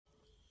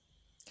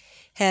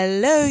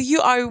Hello, you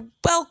are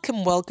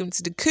welcome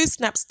to the Cool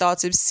Snap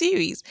Startup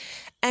series.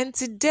 And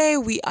today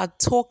we are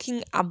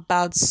talking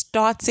about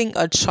starting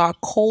a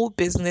charcoal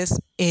business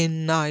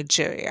in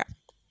Nigeria.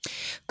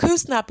 Cool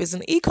Snap is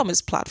an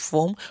e-commerce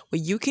platform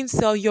where you can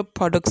sell your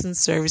products and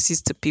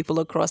services to people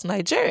across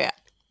Nigeria.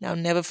 Now,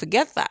 never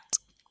forget that.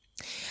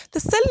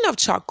 The selling of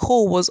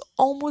charcoal was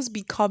almost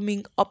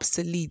becoming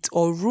obsolete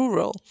or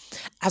rural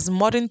as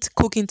modern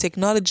cooking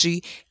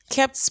technology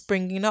kept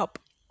springing up.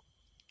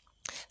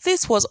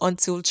 This was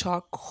until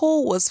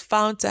charcoal was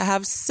found to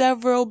have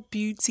several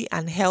beauty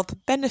and health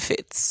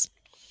benefits.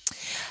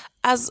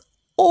 As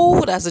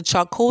old as a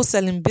charcoal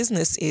selling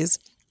business is,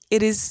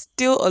 it is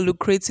still a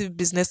lucrative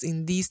business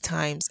in these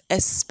times,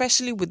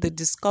 especially with the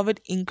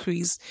discovered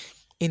increase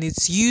in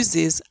its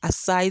uses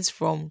aside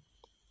from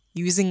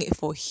using it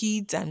for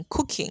heat and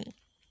cooking.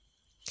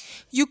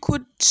 You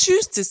could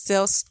choose to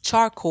sell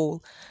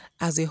charcoal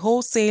as a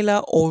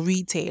wholesaler or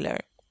retailer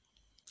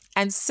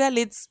and sell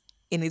it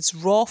in its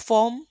raw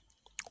form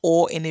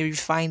or in a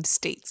refined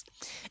state.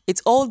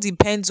 It all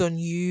depends on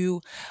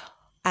you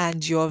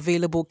and your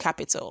available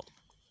capital.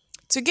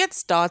 To get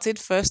started,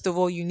 first of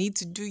all, you need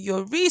to do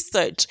your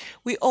research.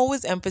 We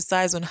always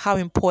emphasize on how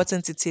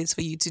important it is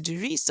for you to do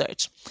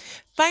research.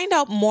 Find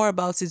out more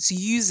about its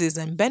uses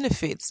and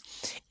benefits,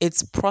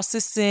 its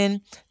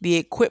processing, the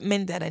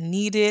equipment that are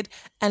needed,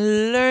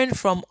 and learn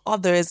from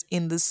others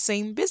in the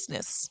same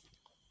business.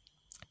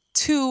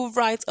 Two,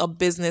 write a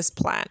business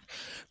plan.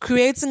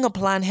 Creating a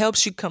plan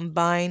helps you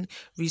combine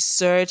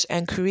research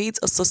and create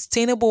a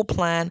sustainable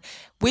plan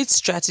with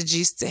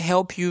strategies to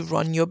help you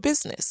run your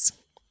business.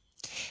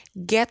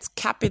 Get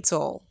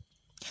capital.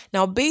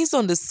 Now, based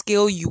on the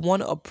scale you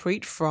want to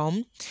operate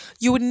from,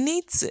 you would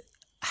need to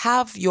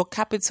have your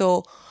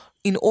capital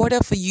in order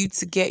for you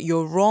to get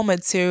your raw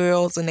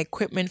materials and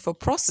equipment for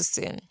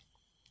processing.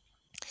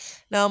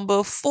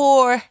 Number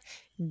four,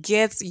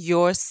 get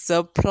your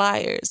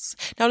suppliers.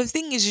 Now, the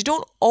thing is, you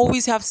don't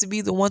always have to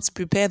be the one to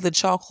prepare the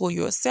charcoal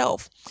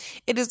yourself.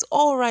 It is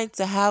all right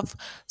to have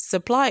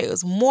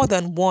suppliers, more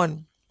than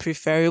one,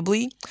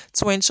 preferably,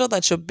 to ensure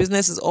that your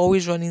business is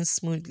always running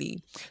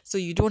smoothly. So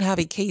you don't have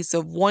a case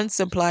of one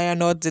supplier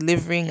not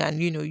delivering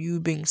and you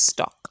being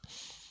stuck.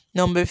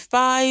 Number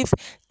five,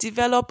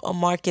 develop a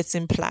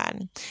marketing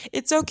plan.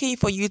 It's okay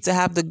for you to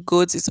have the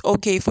goods, it's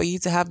okay for you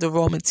to have the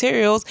raw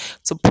materials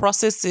to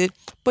process it,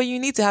 but you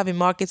need to have a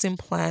marketing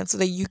plan so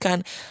that you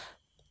can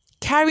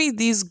carry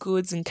these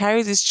goods and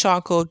carry this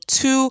charcoal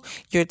to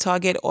your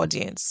target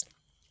audience.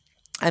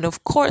 And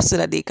of course, so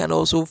that they can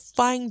also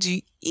find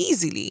you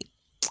easily.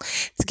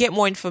 To get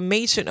more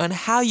information on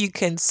how you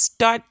can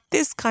start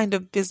this kind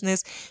of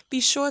business,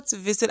 be sure to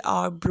visit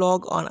our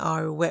blog on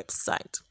our website.